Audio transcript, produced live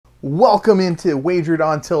Welcome into Wagered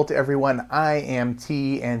on Tilt, everyone. I am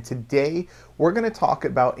T, and today we're going to talk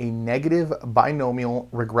about a negative binomial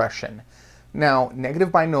regression. Now,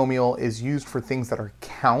 negative binomial is used for things that are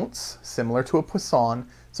counts, similar to a Poisson.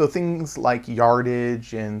 So things like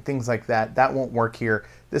yardage and things like that, that won't work here.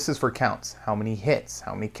 This is for counts. How many hits,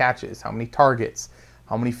 how many catches, how many targets,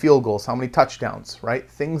 how many field goals, how many touchdowns, right?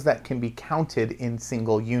 Things that can be counted in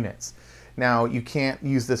single units. Now, you can't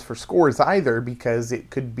use this for scores either because it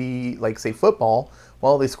could be like, say, football.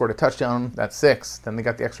 Well, they scored a touchdown, that's 6. Then they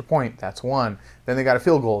got the extra point, that's 1. Then they got a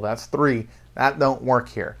field goal, that's 3. That don't work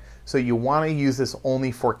here. So you want to use this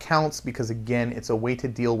only for counts because, again, it's a way to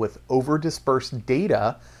deal with over-dispersed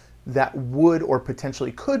data that would or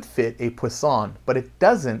potentially could fit a Poisson, but it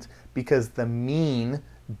doesn't because the mean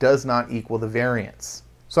does not equal the variance.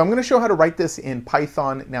 So I'm going to show how to write this in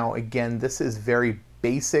Python. Now, again, this is very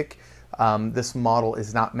basic. This model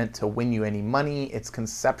is not meant to win you any money. It's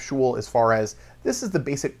conceptual as far as this is the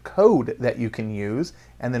basic code that you can use,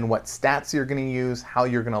 and then what stats you're going to use, how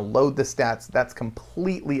you're going to load the stats, that's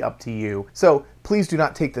completely up to you. So please do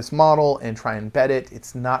not take this model and try and bet it.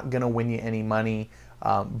 It's not going to win you any money.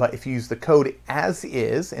 But if you use the code as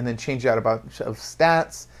is and then change out a bunch of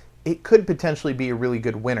stats, it could potentially be a really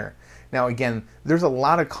good winner. Now, again, there's a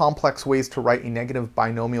lot of complex ways to write a negative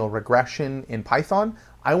binomial regression in Python.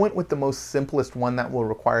 I went with the most simplest one that will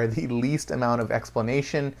require the least amount of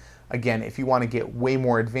explanation. Again, if you want to get way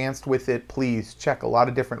more advanced with it, please check a lot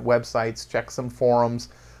of different websites, check some forums.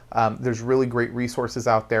 There's really great resources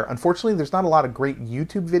out there. Unfortunately, there's not a lot of great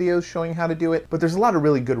YouTube videos showing how to do it, but there's a lot of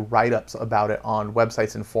really good write-ups about it on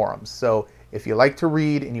websites and forums. So if you like to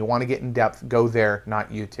read and you want to get in depth, go there,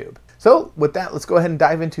 not YouTube. So with that, let's go ahead and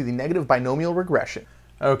dive into the negative binomial regression.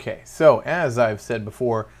 Okay, so as I've said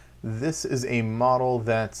before, this is a model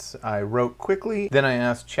that I wrote quickly. Then I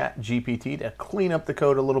asked ChatGPT to clean up the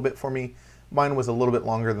code a little bit for me. Mine was a little bit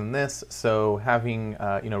longer than this, so having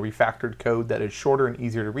refactored code that is shorter and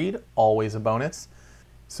easier to read, always a bonus.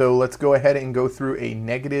 So let's go ahead and go through a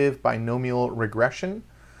negative binomial regression.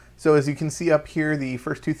 So as you can see up here, the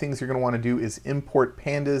first two things you're going to want to do is import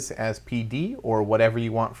pandas as PD or whatever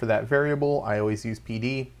you want for that variable. I always use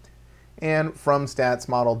PD. And from stats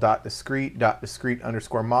model.discrete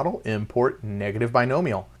underscore model, import negative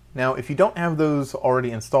binomial. Now, if you don't have those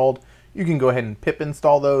already installed, you can go ahead and pip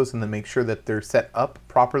install those and then make sure that they're set up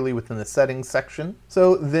properly within the settings section.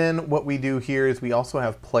 So then what we do here is we also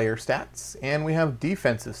have player stats and we have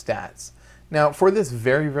defensive stats. Now, for this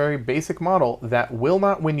very, very basic model that will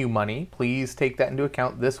not win you money, please take that into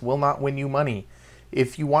account. This will not win you money.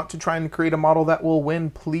 If you want to try and create a model that will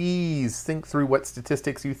win, please think through what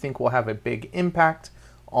statistics you think will have a big impact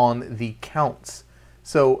on the counts.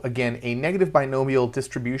 So again, a negative binomial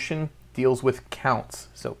distribution deals with counts.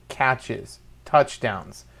 So catches,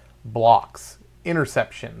 touchdowns, blocks,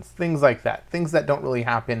 interceptions, things like that. Things that don't really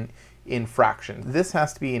happen in fractions. This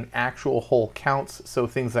has to be in actual whole counts. So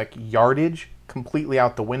things like yardage, completely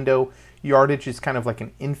out the window. Yardage is kind of like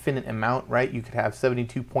an infinite amount, right? You could have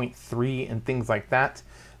 72.3 and things like that.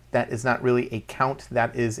 That is not really a count.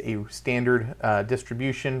 That is a standard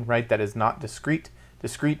distribution, right? That is not discrete.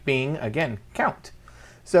 Discrete being, again, count.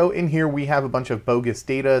 So in here we have a bunch of bogus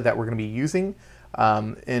data that we're going to be using.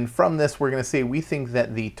 And from this, we're going to say we think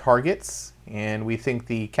that the targets, and we think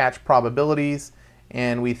the catch probabilities,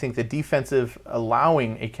 and we think the defensive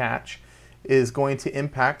allowing a catch is going to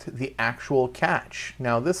impact the actual catch.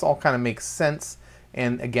 Now, this all kind of makes sense.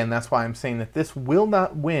 And again, that's why I'm saying that this will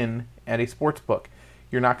not win at a sports book.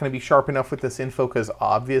 You're not going to be sharp enough with this info because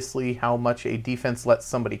obviously how much a defense lets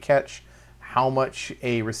somebody catch, how much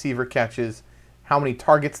a receiver catches, how many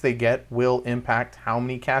targets they get will impact how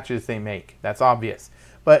many catches they make. That's obvious.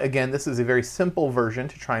 But again, this is a very simple version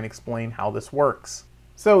to try and explain how this works.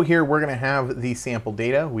 So here we're going to have the sample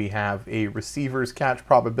data. We have a receiver's catch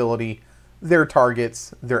probability, their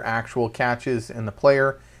targets, their actual catches, and the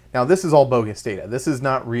player. Now this is all bogus data. This is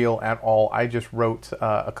not real at all. I just wrote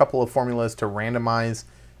a couple of formulas to randomize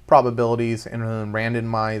probabilities and then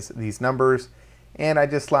randomize these numbers. And I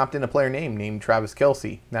just slapped in a player name named Travis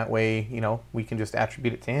Kelce. That way, we can just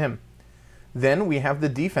attribute it to him. Then we have the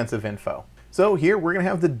defensive info. So here we're going to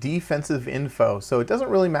have the defensive info. So it doesn't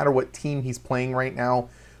really matter what team he's playing right now.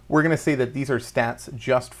 We're going to say that these are stats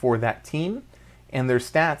just for that team, and they're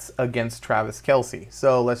stats against Travis Kelce.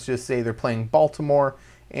 So let's just say they're playing Baltimore,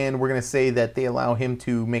 and we're going to say that they allow him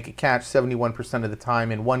to make a catch 71% of the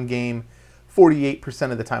time in one game,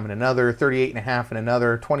 48% of the time in another, 38.5 in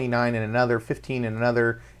another, 29 in another, 15 in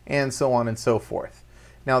another, and so on and so forth.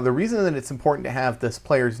 Now, the reason that it's important to have this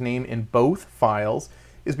player's name in both files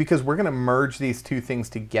is because we're going to merge these two things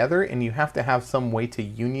together, and you have to have some way to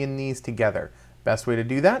union these together. Best way to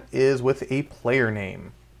do that is with a player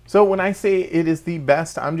name. So when I say it is the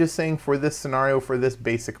best, I'm just saying for this scenario, for this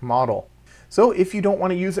basic model. So if you don't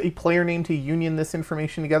want to use a player name to union this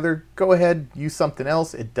information together, go ahead, use something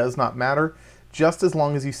else. It does not matter, just as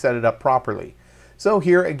long as you set it up properly. So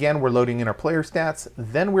here again, we're loading in our player stats,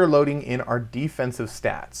 then we're loading in our defensive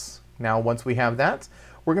stats. Now, once we have that,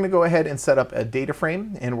 we're going to go ahead and set up a data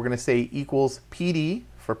frame, and we're going to say equals PD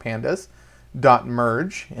for pandas dot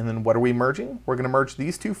merge. And then what are we merging? We're going to merge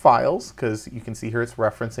these two files, because you can see here it's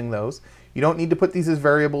referencing those. You don't need to put these as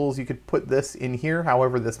variables. You could put this in here.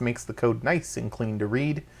 However, this makes the code nice and clean to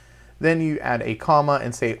read. Then you add a comma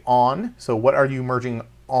and say on. So what are you merging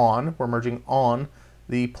on? We're merging on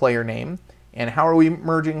the player name. And how are we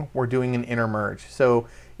merging? We're doing an inner merge. So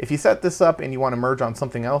if you set this up and you want to merge on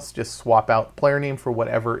something else, just swap out player name for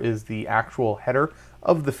whatever is the actual header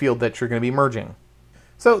of the field that you're going to be merging.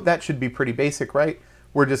 So that should be pretty basic, right?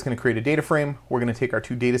 We're just going to create a data frame. We're going to take our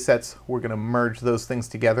two data sets. We're going to merge those things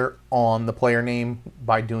together on the player name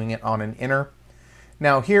by doing it on an inner.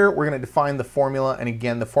 Now here we're going to define the formula. And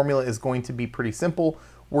again, the formula is going to be pretty simple.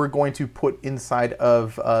 We're going to put inside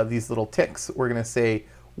of these little ticks, we're going to say,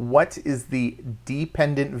 what is the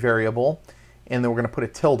dependent variable? And then we're going to put a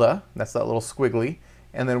tilde, that's that little squiggly.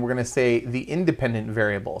 And then we're going to say the independent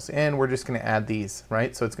variables, and we're just going to add these,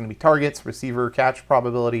 right? So it's going to be targets, receiver, catch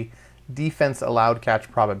probability, defense allowed catch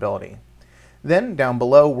probability. Then down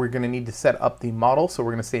below, we're going to need to set up the model. So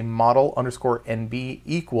we're going to say model underscore NB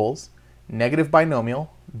equals negative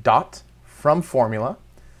binomial dot from formula,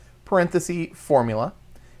 parenthesis formula.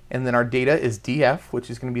 And then our data is df, which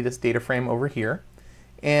is going to be this data frame over here.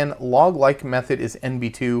 And log-like method is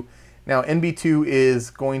NB2. Now NB2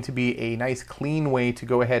 is going to be a nice clean way to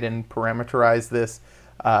go ahead and parameterize this.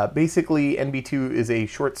 Basically, NB2 is a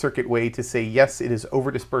short circuit way to say, yes, it is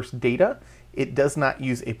over-dispersed data. It does not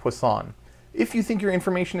use a Poisson. If you think your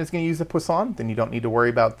information is going to use a Poisson, then you don't need to worry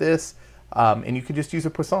about this, and you can just use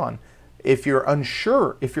a Poisson. If you're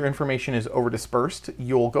unsure if your information is over-dispersed,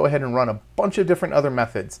 you'll go ahead and run a bunch of different other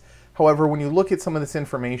methods. However, when you look at some of this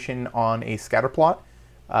information on a scatter plot,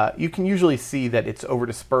 you can usually see that it's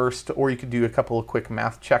over-dispersed, or you could do a couple of quick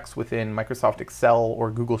math checks within Microsoft Excel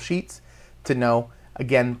or Google Sheets to know.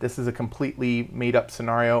 Again, this is a completely made-up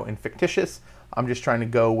scenario and fictitious. I'm just trying to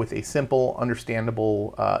go with a simple,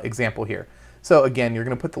 understandable example here. So again, you're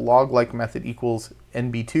going to put the log-like method equals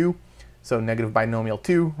NB2, so negative binomial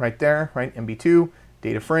 2 right there, right? NB2,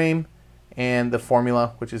 data frame, and the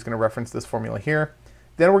formula, which is going to reference this formula here.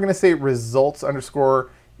 Then we're going to say results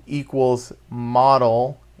underscore equals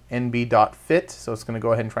model nb.fit, so it's going to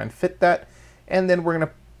go ahead and try and fit that, and then we're going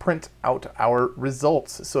to print out our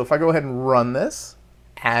results. So if I go ahead and run this,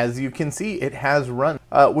 as you can see, it has run.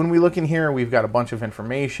 When we look in here, we've got a bunch of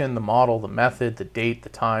information, the model, the method, the date, the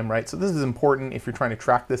time, right? So this is important if you're trying to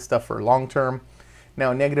track this stuff for long term.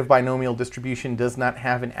 Now, negative binomial distribution does not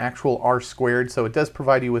have an actual R squared, so it does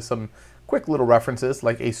provide you with some quick little references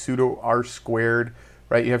like a pseudo R squared,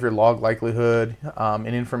 right? You have your log likelihood and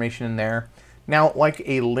information in there. Now, like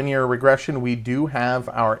a linear regression, we do have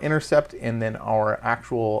our intercept and then our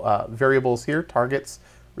actual variables here, targets,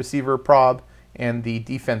 receiver prob, and the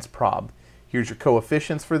defense prob. Here's your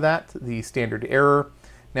coefficients for that, the standard error.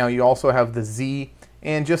 Now you also have the z,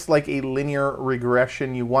 and just like a linear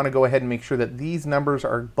regression, you want to go ahead and make sure that these numbers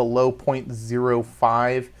are below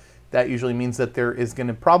 0.05. That usually means that there is going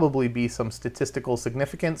to probably be some statistical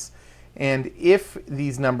significance. And if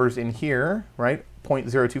these numbers in here, right,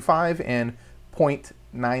 0.025 and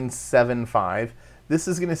 0.975, this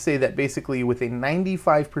is going to say that basically with a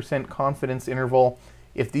 95% confidence interval,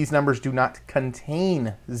 if these numbers do not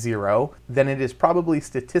contain 0, then it is probably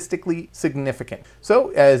statistically significant. So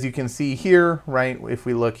as you can see here, right, if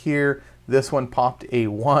we look here, this one popped a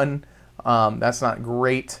 1. That's not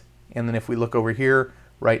great. And then if we look over here,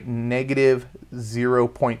 right, negative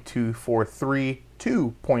 0.243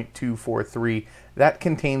 to 0.243, that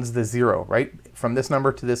contains the 0, right? From this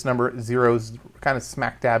number to this number, 0 is kind of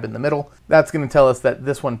smack dab in the middle. That's going to tell us that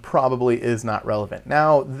this one probably is not relevant.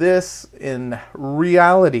 Now, this in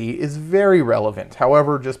reality is very relevant.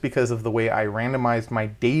 However, just because of the way I randomized my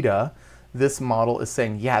data, this model is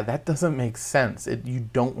saying, yeah, that doesn't make sense. You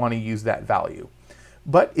don't want to use that value.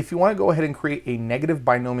 But if you want to go ahead and create a negative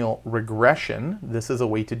binomial regression, this is a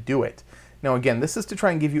way to do it. Now again, this is to try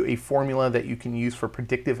and give you a formula that you can use for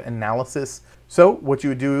predictive analysis. So what you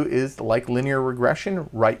would do is, like linear regression,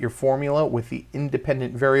 write your formula with the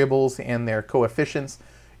independent variables and their coefficients.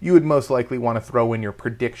 You would most likely want to throw in your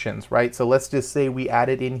predictions, right? So let's just say we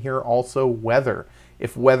added in here also weather.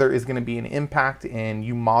 If weather is going to be an impact and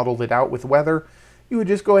you modeled it out with weather, you would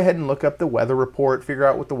just go ahead and look up the weather report, figure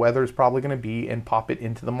out what the weather is probably going to be, and pop it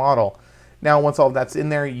into the model. Now, once all that's in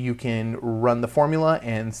there, you can run the formula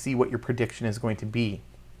and see what your prediction is going to be.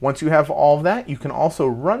 Once you have all of that, you can also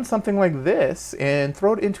run something like this and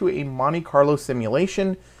throw it into a Monte Carlo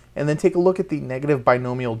simulation and then take a look at the negative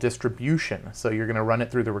binomial distribution. So you're going to run it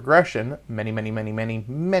through the regression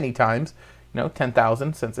many times,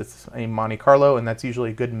 10,000 since it's a Monte Carlo, and that's usually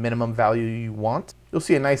a good minimum value you want. You'll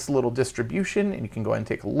see a nice little distribution, and you can go ahead and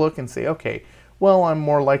take a look and say, okay, well, I'm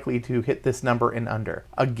more likely to hit this number and under.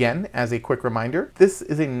 Again, as a quick reminder, this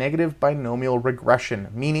is a negative binomial regression,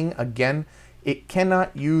 meaning, again, it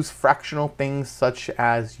cannot use fractional things such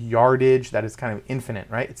as yardage. That is kind of infinite,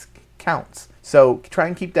 right? It's counts. So try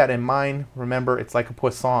and keep that in mind. Remember, it's like a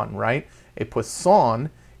Poisson, right? A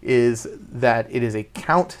Poisson is that it is a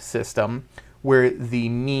count system where the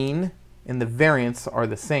mean and the variance are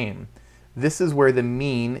the same. This is where the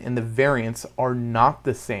mean and the variance are not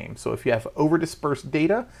the same. So if you have over-dispersed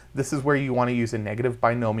data, this is where you want to use a negative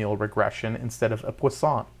binomial regression instead of a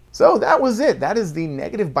Poisson. So that was it. That is the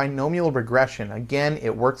negative binomial regression. Again,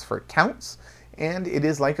 it works for counts, and it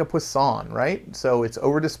is like a Poisson, right? So it's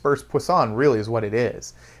over-dispersed Poisson really is what it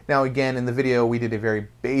is. Now again, in the video, we did a very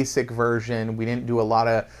basic version. We didn't do a lot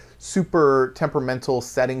of super temperamental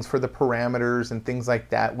settings for the parameters and things like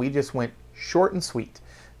that. We just went short and sweet.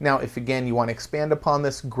 Now, if again you want to expand upon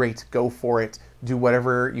this, great, go for it. Do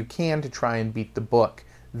whatever you can to try and beat the book.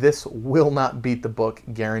 This will not beat the book,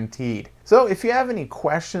 guaranteed. So if you have any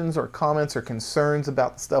questions or comments or concerns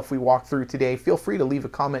about the stuff we walked through today, feel free to leave a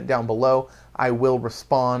comment down below. I will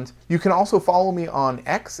respond. You can also follow me on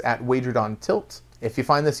X at WageredOnTilt. If you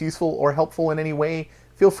find this useful or helpful in any way,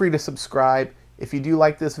 feel free to subscribe. If you do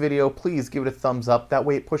like this video, please give it a thumbs up. That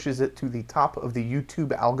way it pushes it to the top of the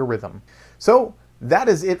YouTube algorithm. So that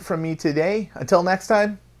is it from me today. Until next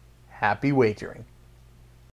time, happy wagering.